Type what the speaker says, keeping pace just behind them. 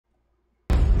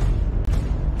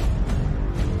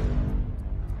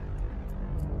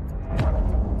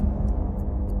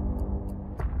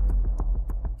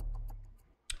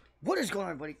is going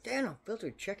on, everybody? Dan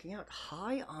Unfiltered checking out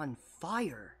High on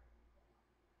Fire.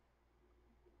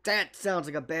 That sounds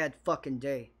like a bad fucking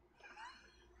day.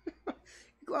 You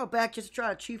go out back just to try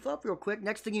to chief up real quick.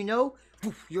 Next thing you know,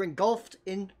 poof, you're engulfed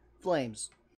in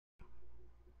flames.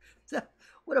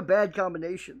 What a bad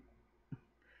combination.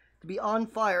 To be on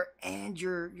fire and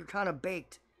you're kind of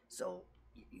baked. So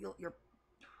you're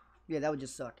yeah, that would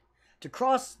just suck. To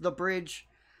cross the bridge,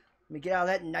 let me get out of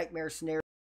that nightmare scenario.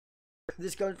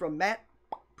 This comes from Matt.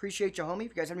 Appreciate you, homie.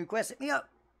 If you guys have any requests, hit me up.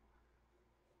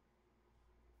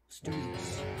 Let's do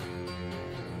this.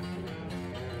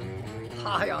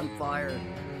 High on Fire.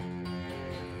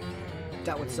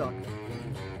 That would suck.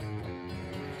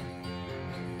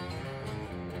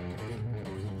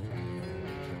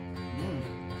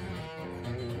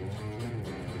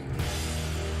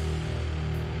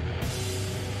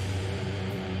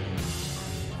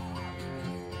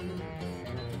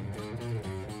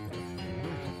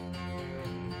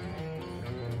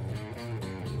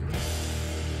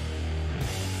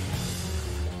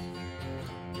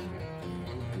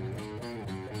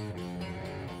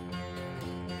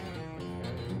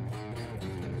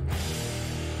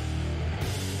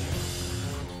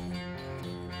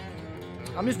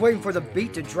 I'm just waiting for the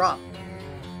beat to drop.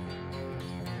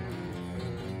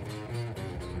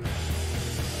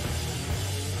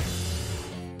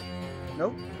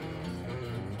 Nope.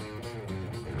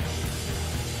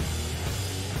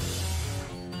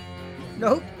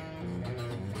 Nope.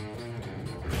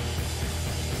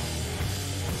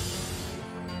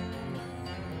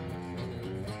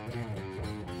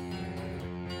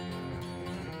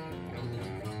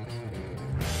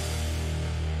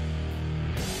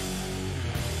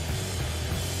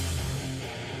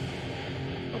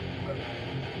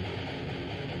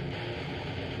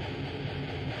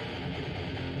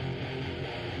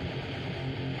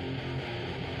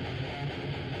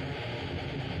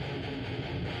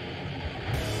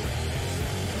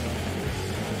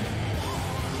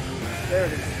 There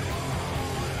it is.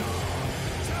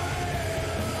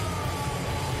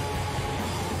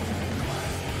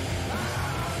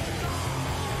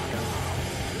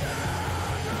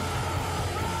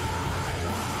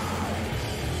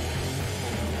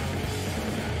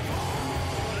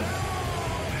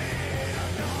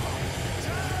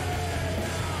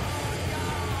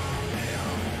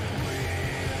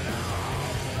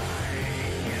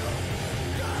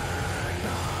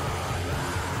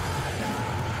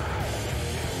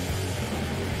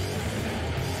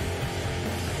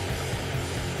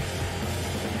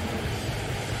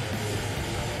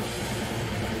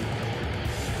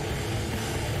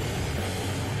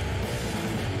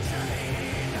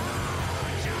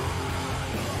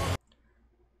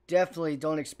 Definitely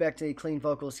don't expect any clean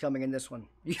vocals coming in this one.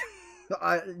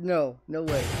 No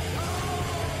way.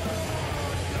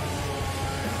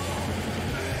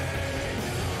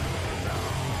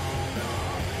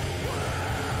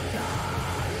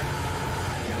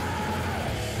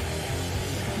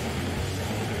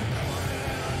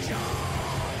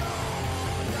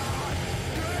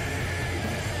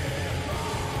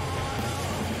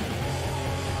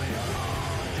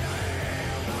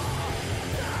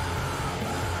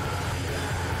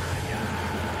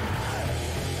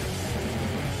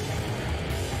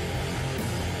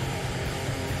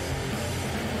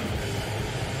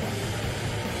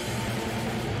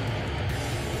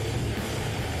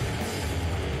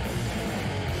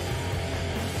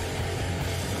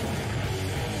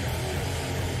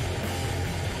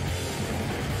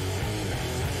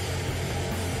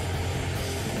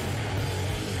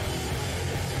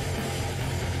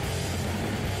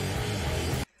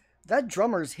 That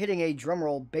drummer's hitting a drum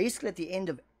roll basically at the end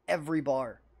of every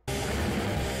bar.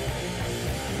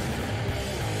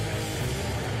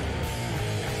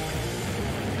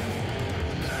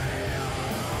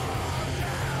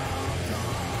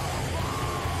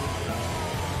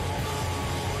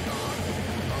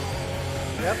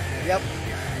 Yep.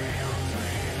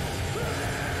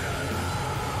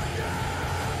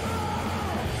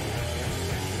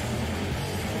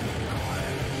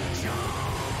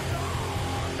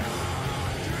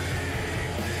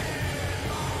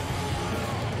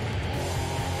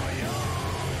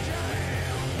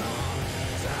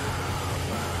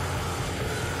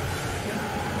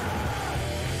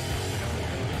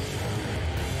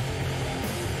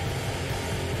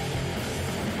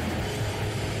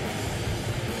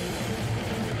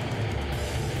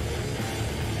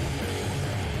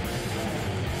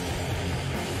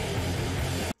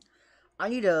 I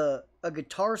need a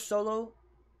guitar solo.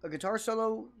 A guitar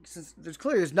solo, since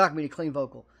there's not going to be a clean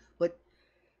vocal. But,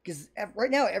 because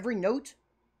right now, every note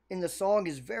in the song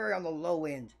is very on the low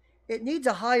end. It needs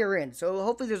a higher end. So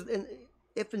hopefully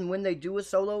if and when they do a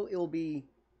solo, it will be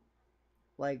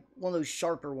like one of those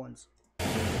sharper ones.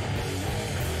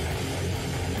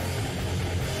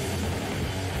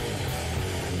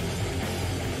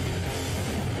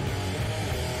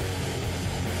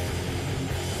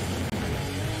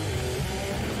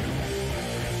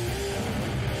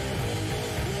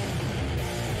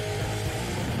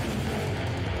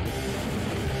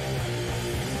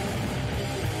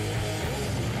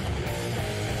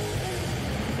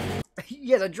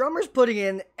 Yeah, the drummer's putting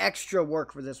in extra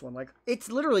work for this one. Like, it's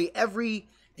literally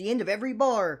the end of every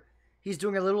bar, he's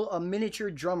doing a miniature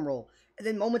drum roll. And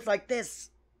then moments like this,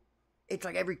 it's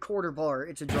like every quarter bar,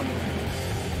 it's a drum roll.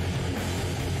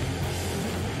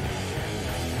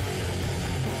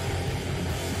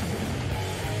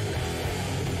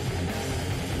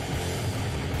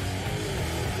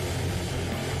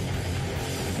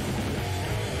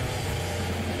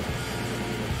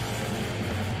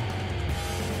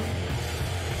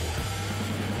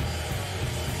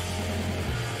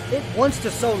 It wants to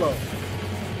solo.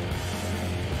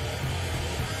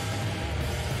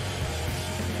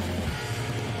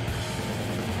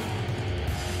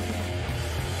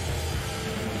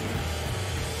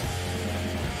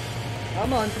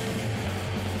 Come on.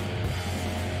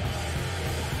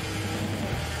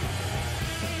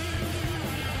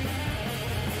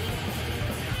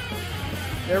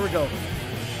 There we go.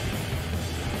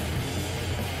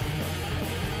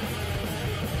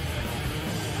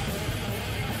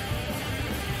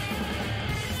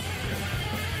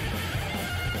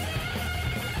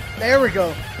 There we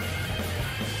go.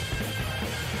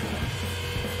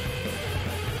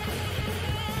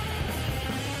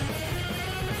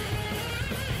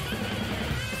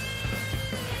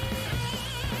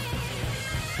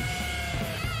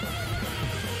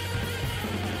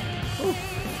 Ooh.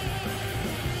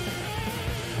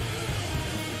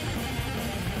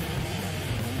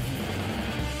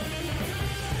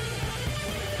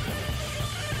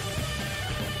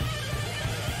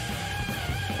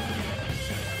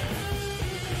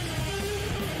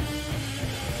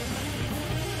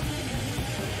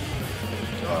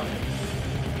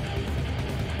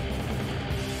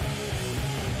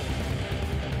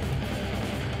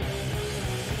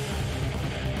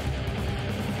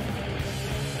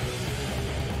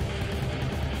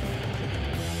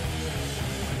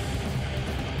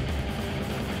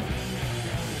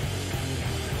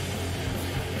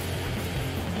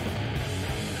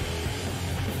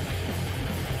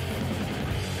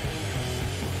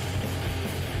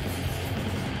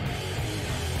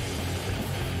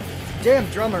 Damn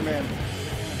drummer, man.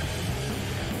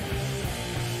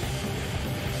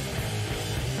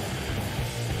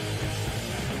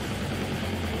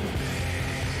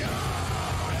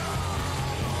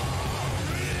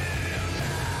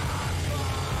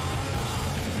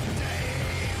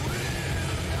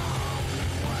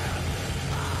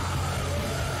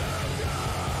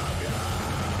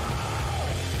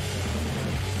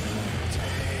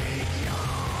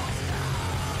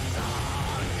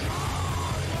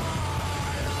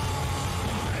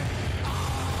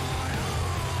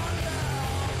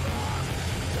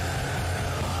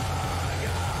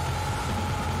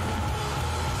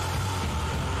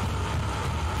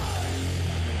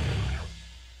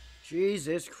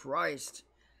 Jesus Christ.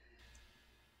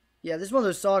 Yeah, this is one of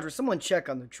those songs where someone check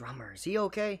on the drummer. Is he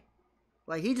okay?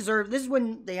 Like, he deserves... This is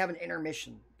when they have an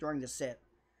intermission during the set.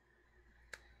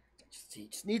 He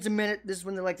just needs a minute. This is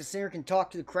when the singer can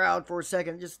talk to the crowd for a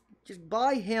second. Just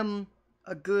buy him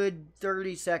a good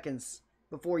 30 seconds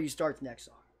before you start the next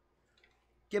song.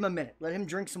 Give him a minute. Let him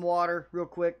drink some water real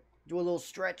quick. Do a little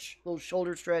stretch, a little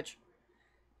shoulder stretch.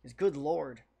 His good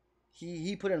Lord.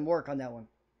 He put in work on that one.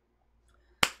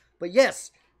 But yes,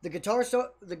 the guitar,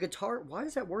 why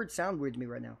does that word sound weird to me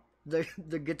right now?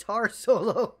 The guitar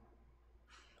solo,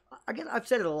 again, I've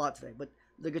said it a lot today, but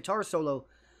the guitar solo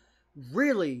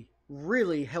really,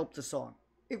 really helped the song.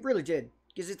 It really did.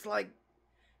 Because it's like,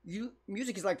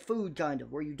 music is like food, kind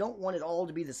of, where you don't want it all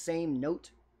to be the same note.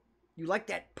 You like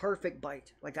that perfect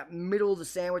bite, like that middle of the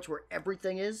sandwich where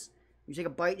everything is. You take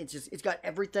a bite, and it's got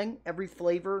everything, every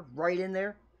flavor right in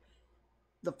there.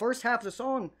 The first half of the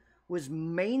song was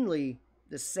mainly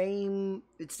the same.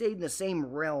 It stayed in the same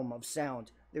realm of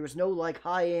sound. There was no like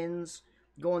high ends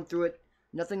going through it.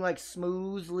 Nothing like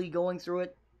smoothly going through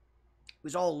it. It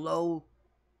was all low,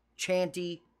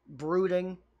 chanty,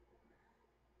 brooding.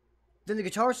 Then the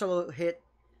guitar solo hit.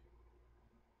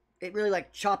 It really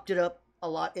like chopped it up a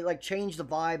lot. It like changed the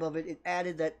vibe of it. It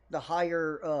added the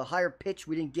higher pitch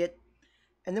we didn't get.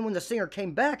 And then when the singer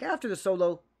came back after the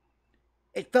solo,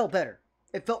 it felt better.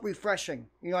 It felt refreshing.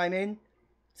 You know what I mean?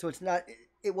 So it's not.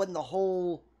 It wasn't the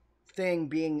whole thing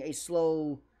being a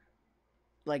slow,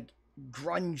 like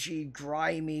grungy,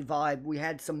 grimy vibe. We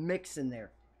had some mix in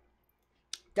there.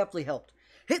 Definitely helped.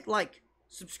 Hit like,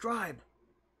 subscribe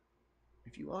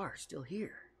if you are still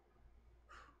here.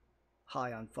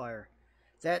 High on fire.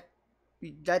 That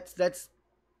that's that's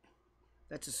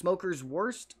that's a smoker's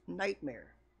worst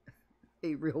nightmare.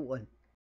 A real one.